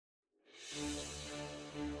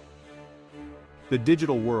The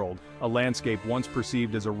digital world, a landscape once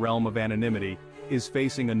perceived as a realm of anonymity, is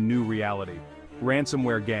facing a new reality.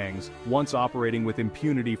 Ransomware gangs, once operating with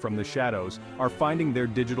impunity from the shadows, are finding their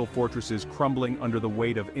digital fortresses crumbling under the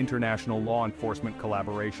weight of international law enforcement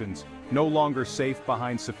collaborations. No longer safe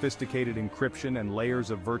behind sophisticated encryption and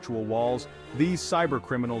layers of virtual walls, these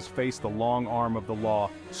cybercriminals face the long arm of the law,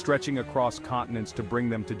 stretching across continents to bring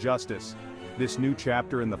them to justice. This new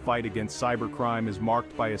chapter in the fight against cybercrime is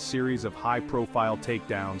marked by a series of high-profile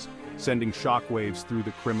takedowns, sending shockwaves through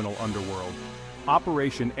the criminal underworld.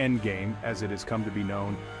 Operation Endgame, as it has come to be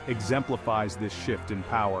known, exemplifies this shift in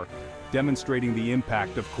power, demonstrating the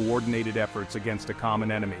impact of coordinated efforts against a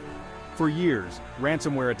common enemy. For years,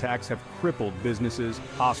 ransomware attacks have crippled businesses,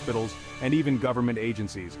 hospitals, and even government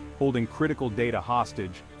agencies, holding critical data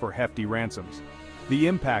hostage for hefty ransoms. The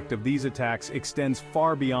impact of these attacks extends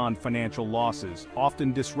far beyond financial losses,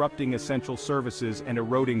 often disrupting essential services and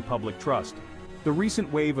eroding public trust. The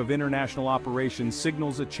recent wave of international operations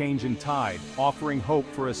signals a change in tide, offering hope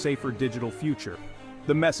for a safer digital future.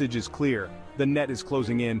 The message is clear: the net is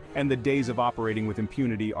closing in, and the days of operating with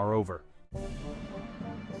impunity are over.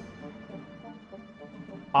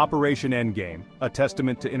 Operation Endgame, a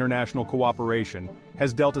testament to international cooperation,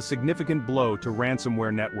 has dealt a significant blow to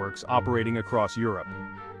ransomware networks operating across Europe.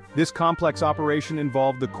 This complex operation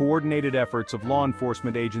involved the coordinated efforts of law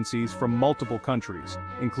enforcement agencies from multiple countries,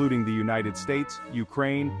 including the United States,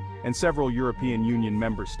 Ukraine, and several European Union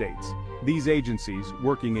member states. These agencies,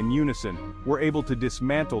 working in unison, were able to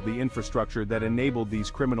dismantle the infrastructure that enabled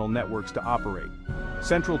these criminal networks to operate.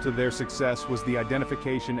 Central to their success was the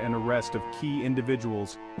identification and arrest of key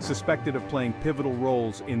individuals suspected of playing pivotal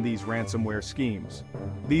roles in these ransomware schemes.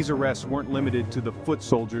 These arrests weren't limited to the foot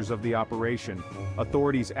soldiers of the operation.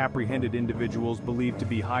 Authorities apprehended individuals believed to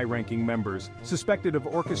be high-ranking members, suspected of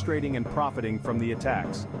orchestrating and profiting from the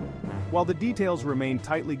attacks. While the details remain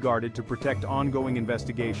tightly guarded to protect ongoing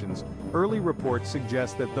investigations, early reports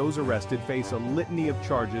suggest that those arrested face a litany of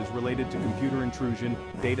charges related to computer intrusion,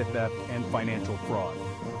 data theft, and financial fraud.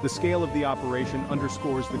 The scale of the operation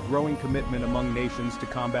underscores the growing commitment among nations to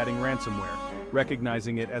combating ransomware,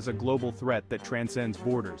 recognizing it as a global threat that transcends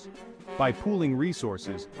borders. By pooling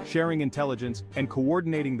resources, sharing intelligence, and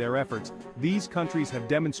coordinating their efforts, these countries have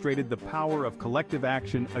demonstrated the power of collective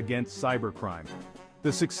action against cybercrime.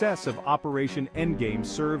 The success of Operation Endgame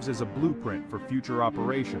serves as a blueprint for future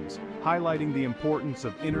operations, highlighting the importance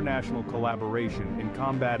of international collaboration in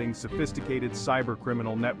combating sophisticated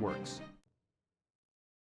cybercriminal networks.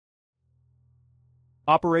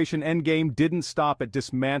 Operation Endgame didn't stop at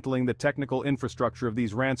dismantling the technical infrastructure of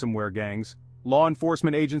these ransomware gangs. Law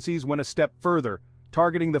enforcement agencies went a step further,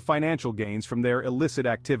 targeting the financial gains from their illicit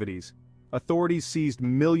activities. Authorities seized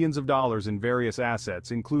millions of dollars in various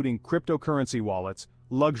assets, including cryptocurrency wallets,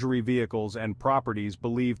 luxury vehicles, and properties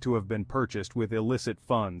believed to have been purchased with illicit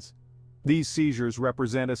funds. These seizures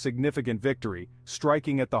represent a significant victory,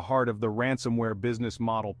 striking at the heart of the ransomware business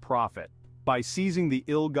model profit. By seizing the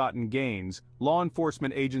ill-gotten gains, law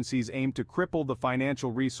enforcement agencies aim to cripple the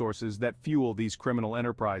financial resources that fuel these criminal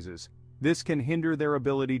enterprises. This can hinder their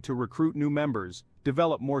ability to recruit new members,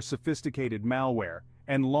 develop more sophisticated malware,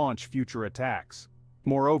 and launch future attacks.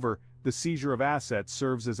 Moreover, the seizure of assets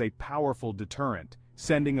serves as a powerful deterrent,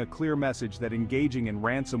 sending a clear message that engaging in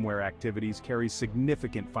ransomware activities carries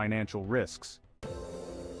significant financial risks.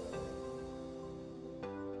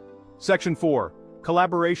 Section 4.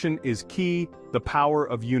 Collaboration is key, the power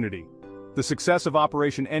of unity. The success of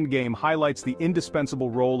Operation Endgame highlights the indispensable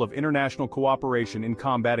role of international cooperation in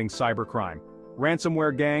combating cybercrime.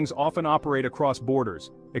 Ransomware gangs often operate across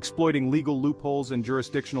borders, exploiting legal loopholes and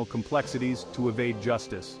jurisdictional complexities to evade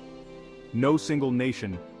justice. No single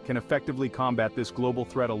nation can effectively combat this global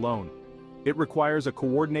threat alone. It requires a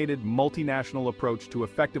coordinated, multinational approach to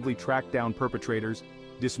effectively track down perpetrators,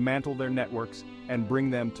 dismantle their networks, and bring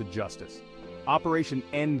them to justice. Operation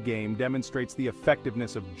Endgame demonstrates the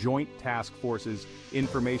effectiveness of joint task forces,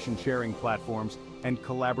 information-sharing platforms, and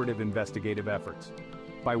collaborative investigative efforts.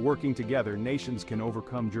 By working together, nations can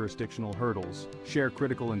overcome jurisdictional hurdles, share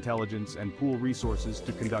critical intelligence, and pool resources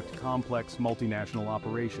to conduct complex multinational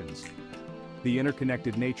operations. The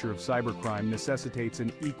interconnected nature of cybercrime necessitates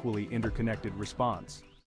an equally interconnected response.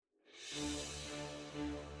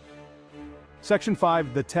 Section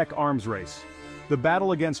 5. The Tech Arms Race. The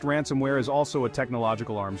battle against ransomware is also a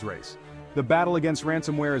technological arms race.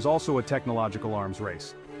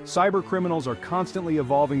 Cybercriminals are constantly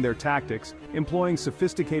evolving their tactics, employing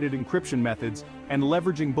sophisticated encryption methods, and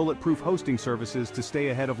leveraging bulletproof hosting services to stay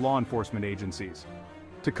ahead of law enforcement agencies.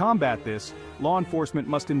 To combat this, law enforcement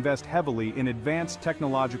must invest heavily in advanced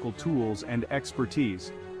technological tools and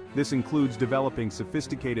expertise. This includes developing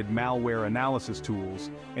sophisticated malware analysis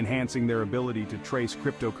tools, enhancing their ability to trace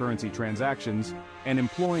cryptocurrency transactions, and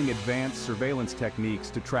employing advanced surveillance techniques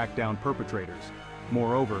to track down perpetrators.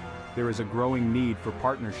 Moreover, there is a growing need for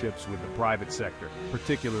partnerships with the private sector,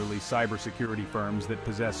 particularly cybersecurity firms that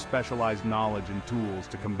possess specialized knowledge and tools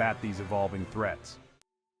to combat these evolving threats.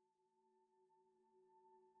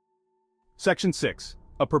 Section 6.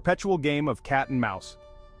 A perpetual game of cat and mouse.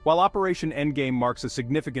 While Operation Endgame marks a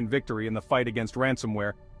significant victory in the fight against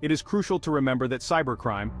ransomware, it is crucial to remember that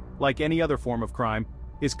cybercrime, like any other form of crime,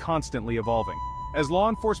 is constantly evolving. As law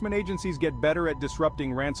enforcement agencies get better at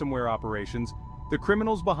disrupting ransomware operations, the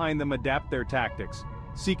criminals behind them adapt their tactics,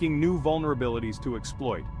 seeking new vulnerabilities to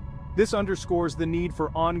exploit. This underscores the need for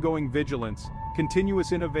ongoing vigilance,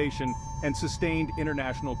 continuous innovation, and sustained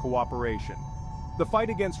international cooperation. The fight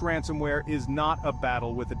against ransomware is not a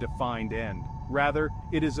battle with a defined end. Rather,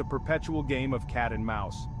 it is a perpetual game of cat and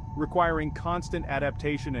mouse, requiring constant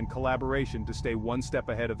adaptation and collaboration to stay one step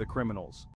ahead of the criminals.